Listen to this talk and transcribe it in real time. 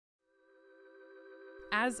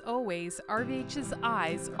As always, RVH's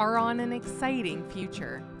eyes are on an exciting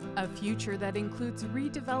future. A future that includes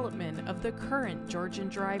redevelopment of the current Georgian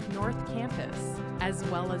Drive North Campus, as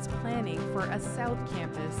well as planning for a South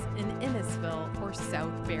Campus in Innisfil or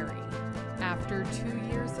South Barrie. After 2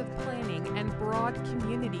 years of planning and broad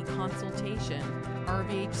community consultation,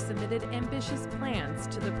 RVH submitted ambitious plans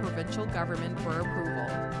to the provincial government for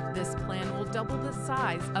approval. This plan will double the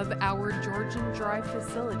size of our Georgian Drive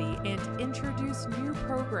facility and introduce new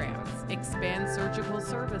programs, expand surgical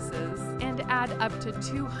services, and add up to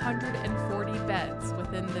 240 beds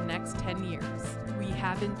within the next 10 years. We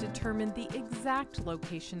haven't determined the exact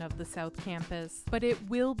location of the South Campus, but it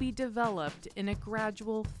will be developed in a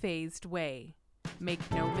gradual, phased way. Make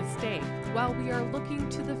no mistake, while we are looking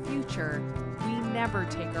to the future, we never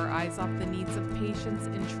take our eyes off the needs of patients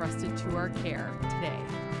entrusted to our care today.